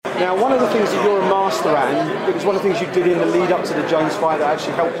Now, one of the things that you're a master at, and it was one of the things you did in the lead up to the Jones fight that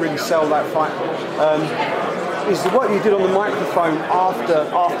actually helped really sell that fight, is the work you did on the microphone after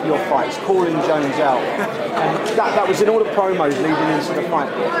your fights, calling Jones out. And that was in all the promos leading into the fight.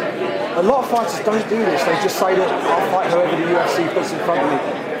 A lot of fighters don't do this. They just say that I'll fight whoever the UFC puts in front of me.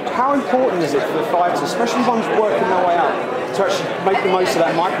 How important is it for the fighters, especially ones working their way out, to actually make the most of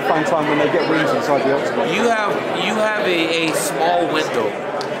that microphone time when they get wins inside the octagon? You have a small window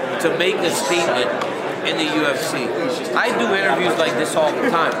to make a statement in the UFC. I do interviews like this all the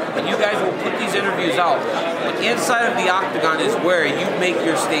time, and you guys will put these interviews out. But inside of the octagon is where you make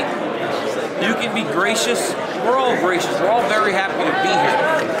your statement. You can be gracious. We're all gracious. We're all very happy to be here.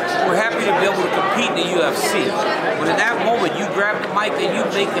 We're happy to be able to compete in the UFC. But in that moment, you grab the mic and you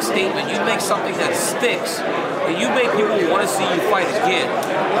make a statement. You make something that sticks. And you make people want to see you fight again.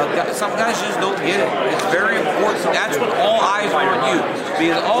 Some guys just don't get it. It's very important. That's when all eyes are on you.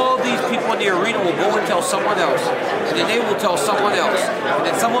 Because all these people in the arena will go and tell someone else. And then they will tell someone else. And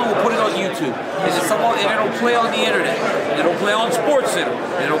then someone will put it on YouTube. And then it'll play on the internet. And it'll play on SportsCenter.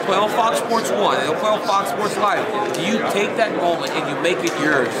 And it'll play on Fox Sports 1. And it'll play on Fox Sports Live. You take that moment and you make it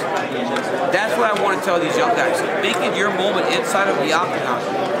yours. That's what I want to tell these young guys. Make it your moment inside of the octagon.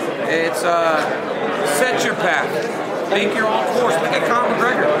 It's set your path. Make your own course. Look at Conor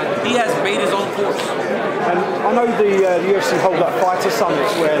McGregor. He has made his own course. And I know the UFC hold up fighter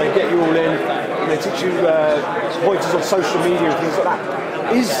summits where they get you all in and they teach you pointers on social media and things like that.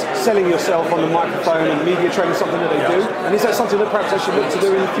 Is selling yourself on the microphone and media training something that they do? And is that something that perhaps they should look to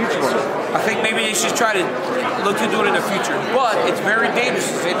do in the future? I think maybe they should try to look to do it in the future. But it's very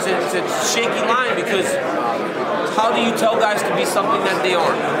dangerous. It's a shaky line because how do you tell guys to be something that they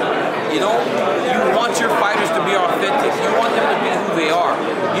aren't? You know, you want your fighters to be authentic. You want them to be who they are.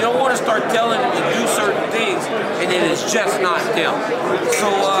 You don't want to start telling them to do certain things and it is just not them. So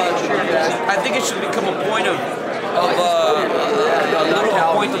I think it should become a point of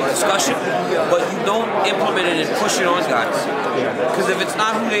discussion, but you don't implement it and push it on guys. Because if it's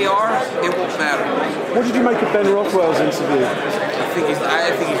not who they are, it won't matter. What did you make of Ben Rothwell's interview?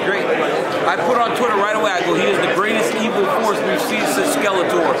 I think he's great. I put on Twitter right away, I go, he is the greatest evil force we've seen since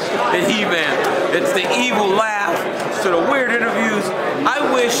Skeletor and He-Man. It's the evil laugh to the weird interviews. I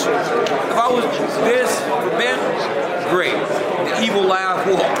wish if I was this for Ben, great. The evil laugh,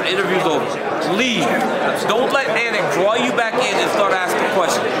 whoa, interview's over. Leave. Don't let Anik draw you back in and start asking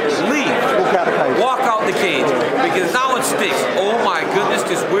questions. Leave. Walk out the cage. Because now it sticks. Oh my goodness,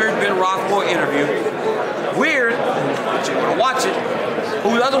 this weird Ben Rothwell interview. Weird. But you want to watch it.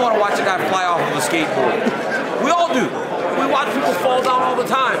 Who doesn't want to watch a guy fly off of a skateboard? We all do. We watch people fall down all the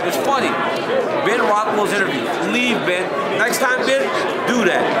time. It's funny. Ben Rothwell's interview. Leave, Ben. Next time, Ben, do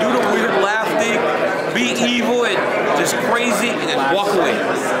that. Do the weird laugh thing. Be evil and just crazy and then walk away.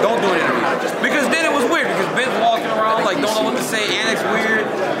 Don't do an interview. Because then it was weird because Ben's walking around like don't know what to say. Anik's weird.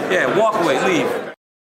 Yeah, walk away. Leave.